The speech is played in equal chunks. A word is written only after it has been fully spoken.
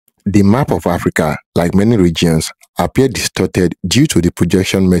The map of Africa, like many regions, appear distorted due to the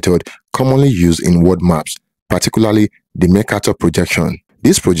projection method commonly used in world maps, particularly the Mercator projection.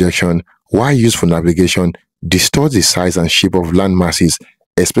 This projection, while used for navigation, distorts the size and shape of land masses,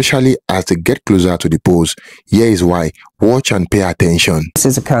 especially as they get closer to the poles. Here is why. Watch and pay attention. This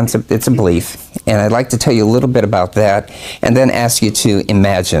is a concept, it's a belief, and I'd like to tell you a little bit about that and then ask you to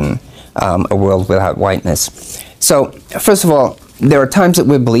imagine a world without whiteness. So, first of all, there are times that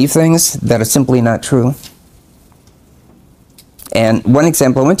we believe things that are simply not true. And one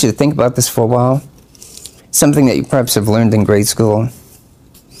example, I want you to think about this for a while, something that you perhaps have learned in grade school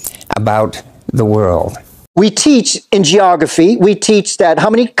about the world. We teach in geography, we teach that how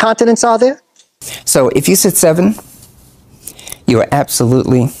many continents are there? So if you said 7, you are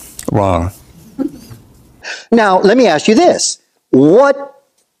absolutely wrong. Now, let me ask you this. What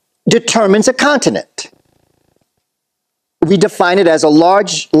determines a continent? We define it as a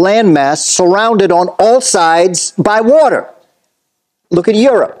large landmass surrounded on all sides by water. Look at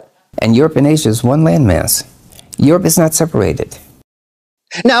Europe. And Europe and Asia is one landmass. Europe is not separated.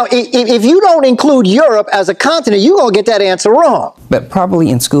 Now, if you don't include Europe as a continent, you're going to get that answer wrong. But probably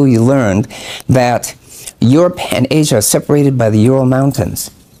in school you learned that Europe and Asia are separated by the Ural Mountains.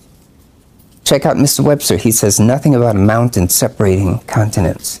 Check out Mr. Webster. He says nothing about a mountain separating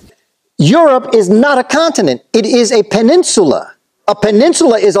continents. Europe is not a continent. It is a peninsula. A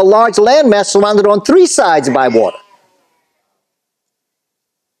peninsula is a large landmass surrounded on 3 sides by water.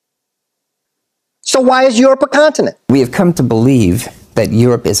 So why is Europe a continent? We have come to believe that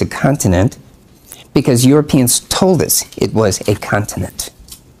Europe is a continent because Europeans told us it was a continent.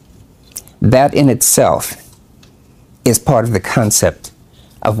 That in itself is part of the concept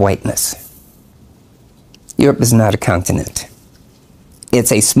of whiteness. Europe is not a continent.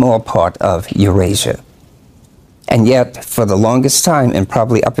 It's a small part of Eurasia. And yet, for the longest time, and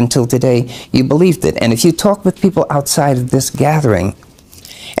probably up until today, you believed it. And if you talk with people outside of this gathering,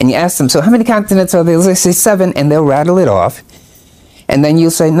 and you ask them, so how many continents are there? They say 7, and they'll rattle it off. And then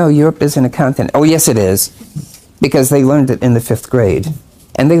you'll say, no, Europe isn't a continent. Oh, yes, it is, because they learned it in the 5th grade.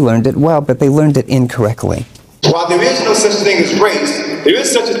 And they learned it well, but they learned it incorrectly. While there is no such thing as race, there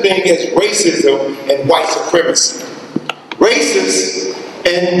is such a thing as racism and white supremacy. Racist,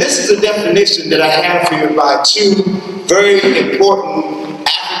 and this is a definition that I have here by 2 very important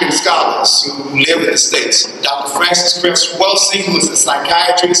African scholars who live in the States. Dr. Francis Prince Wellesley, who is a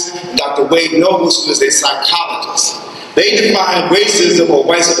psychiatrist, Dr. Wade Nobles, who is a psychologist. They define racism or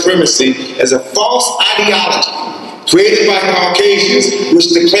white supremacy as a false ideology created by Caucasians which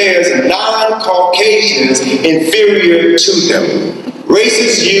declares non-Caucasians inferior to them.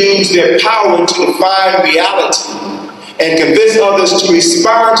 Racists use their power to define reality and convince others to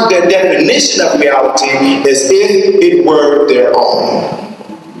respond to their definition of reality as if it were their own.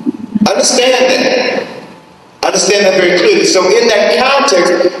 Understand that. Understand that very clearly. So in that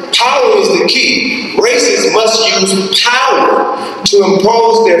context, power is the key. Racists must use power to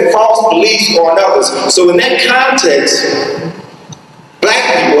impose their false beliefs on others. So in that context,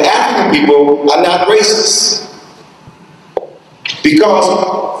 black people, African people are not racist.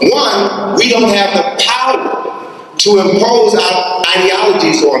 Because, 1, we don't have the power to impose our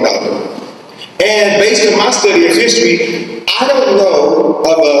ideologies on others. And based on my study of history, I don't know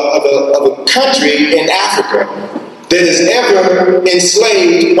of a country in Africa that has ever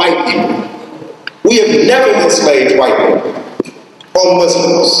enslaved white people. We have never enslaved white people, or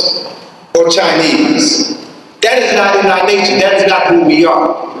Muslims, or Chinese. That is not in our nature. That is not who we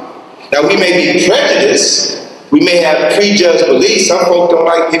are. Now, we may be prejudiced. We may have prejudged beliefs. Some folks don't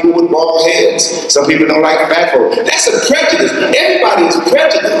like people with bald heads. Some people don't like fat folks. That's a prejudice. Everybody is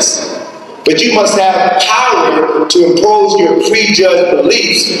prejudiced. But you must have power to impose your prejudged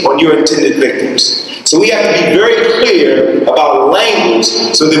beliefs on your intended victims. So we have to be very clear about language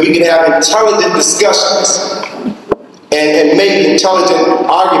so that we can have intelligent discussions and make intelligent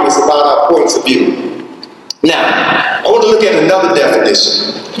arguments about our points of view. Now, I want to look at another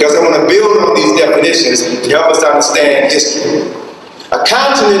definition because I want to build on these definitions to help us understand history. A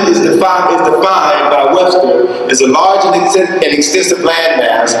continent is defined by Webster as a large and extensive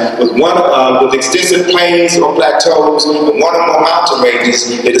landmass with extensive plains or plateaus and 1 or more mountain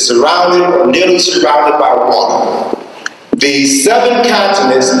ranges that is surrounded or nearly surrounded by water. The 7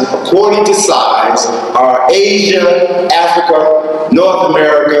 continents, according to size, are Asia, Africa, North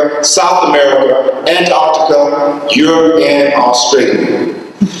America, South America, Antarctica, Europe, and Australia.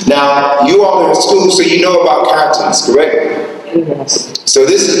 Now, you all are in school, so you know about continents, correct? Yes. So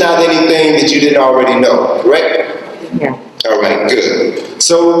this is not anything that you didn't already know, correct? Yeah. All right, good.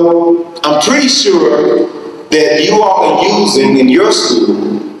 So I'm pretty sure that you all are using in your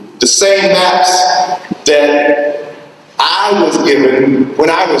school the same maps that I was given when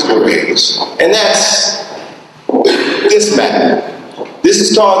I was your age. And that's this map. This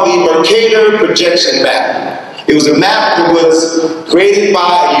is called the Mercator projection map. It was a map that was created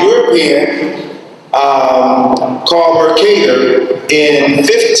by a European called Mercator in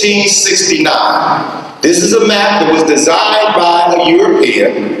 1569. This is a map that was designed by a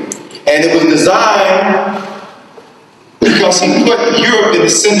European, and it was designed because he put Europe in the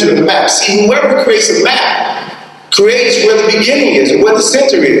center of the map. See, whoever creates a map creates where the beginning is and where the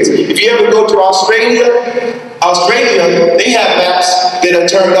center is. If you ever go to Australia, they have maps that are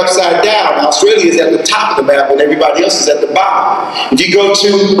turned upside down. Australia is at the top of the map and everybody else is at the bottom. If you go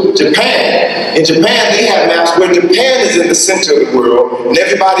to Japan, in Japan they have maps where Japan is in the center of the world and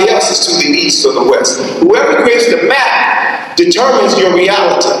everybody else is to the east or the west. Whoever creates the map determines your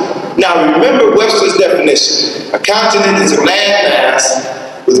reality. Now remember Webster's definition. A continent is a landmass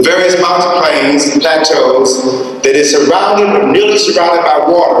with various mountain plains and plateaus that is surrounded or nearly surrounded by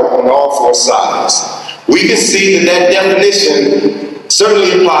water on all four sides. We can see that that definition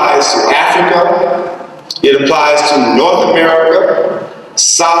certainly applies to Africa, it applies to North America,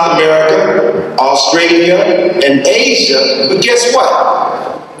 South America, Australia, and Asia. But guess what?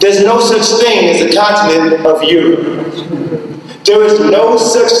 There's no such thing as a continent of Europe. There is no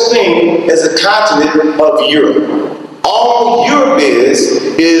such thing as a continent of Europe. All Europe is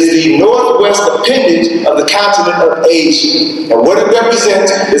the northwest appendage of the continent of Asia. And what it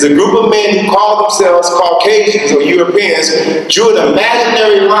represents is a group of men who call themselves Caucasians or Europeans, drew an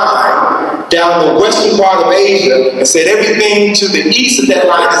imaginary line down the western part of Asia and said everything to the east of that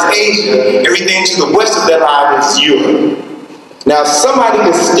line is Asia, everything to the west of that line is Europe. Now, if somebody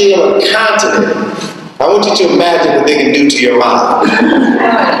can steal a continent, I want you to imagine what they can do to your mind.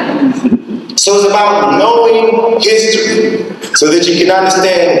 So it's about knowing history so that you can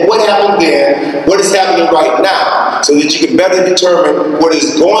understand what happened then, what is happening right now, so that you can better determine what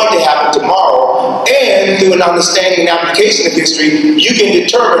is going to happen tomorrow, and through an understanding and application of history, you can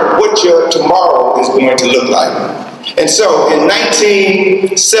determine what your tomorrow is going to look like. And so in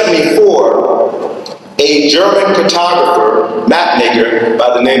 1974, a German cartographer, mapmaker by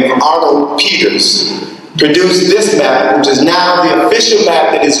the name of Arnold Peters, produced this map, which is now the official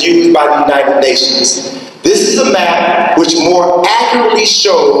map that is used by the United Nations. This is a map which more accurately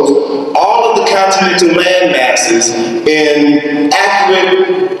shows all of the continental land masses in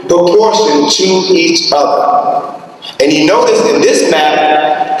accurate proportion to each other. And you notice in this map,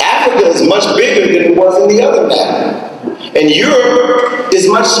 Africa is much bigger than it was in the other map. And Europe is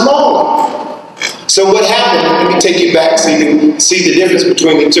much smaller. So what happened, let me take you back so you can see the difference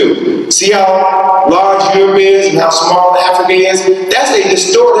between the two. See how large Europe is and how small Africa is? That's a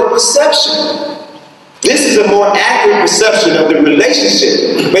distorted perception. This is a more accurate perception of the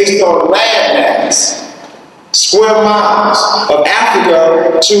relationship based on landmass, square miles of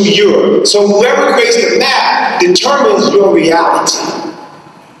Africa to Europe. So whoever creates the map determines your reality.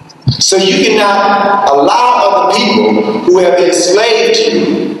 So you cannot allow other people who have enslaved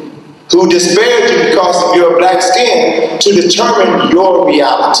you, who disparaged you because of your black skin, to determine your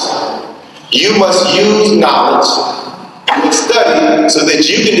reality. You must use knowledge and study so that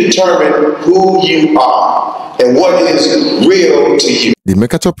you can determine who you are and what is real to you. The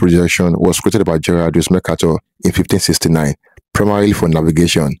Mercator projection was created by Gerardus Mercator in 1569, primarily for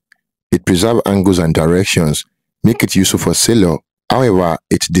navigation. It preserves angles and directions, make it useful for sailor. However,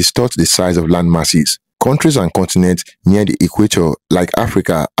 it distorts the size of land masses. Countries and continents near the equator, like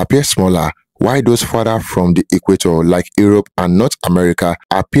Africa, appear smaller, while those further from the equator, like Europe and North America,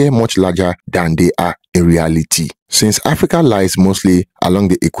 appear much larger than they are in reality. Since Africa lies mostly along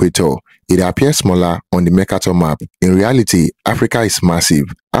the equator, it appears smaller on the Mercator map. In reality, Africa is massive.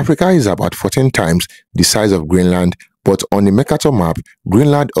 Africa is about 14 times the size of Greenland, but on the Mercator map,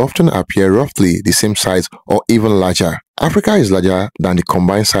 Greenland often appears roughly the same size or even larger. Africa is larger than the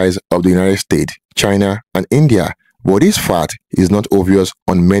combined size of the United States, China, and India, but this fact is not obvious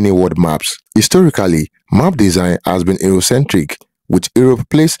on many world maps. Historically, map design has been Eurocentric, with Europe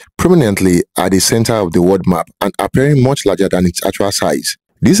placed prominently at the center of the world map and appearing much larger than its actual size.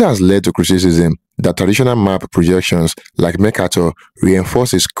 This has led to criticism that traditional map projections like Mercator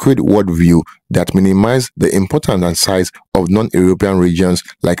reinforce a skewed worldview that minimize the importance and size of non-European regions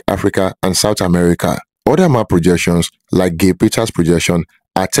like Africa and South America. Other map projections, like Gay-Peters projection,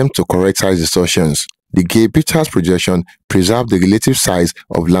 attempt to correct size distortions. The Gay-Peters projection preserves the relative size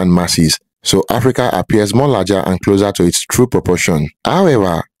of land masses, so Africa appears more larger and closer to its true proportion.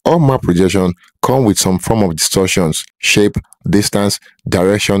 However, All map projections come with some form of distortions, shape, distance,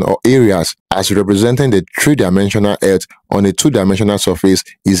 direction, or areas, as representing the three-dimensional Earth on a two-dimensional surface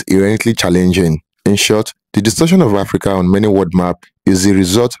is inherently challenging. In short, the distortion of Africa on many world maps is the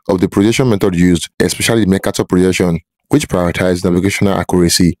result of the projection method used, especially the Mercator projection, which prioritizes navigational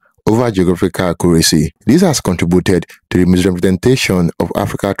accuracy over geographical accuracy. This has contributed to the misrepresentation of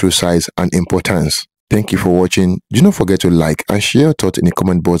Africa through size and importance. Thank you for watching. Do not forget to like and share your thoughts in the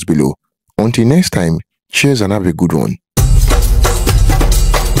comment box below. Until next time, cheers and have a good one.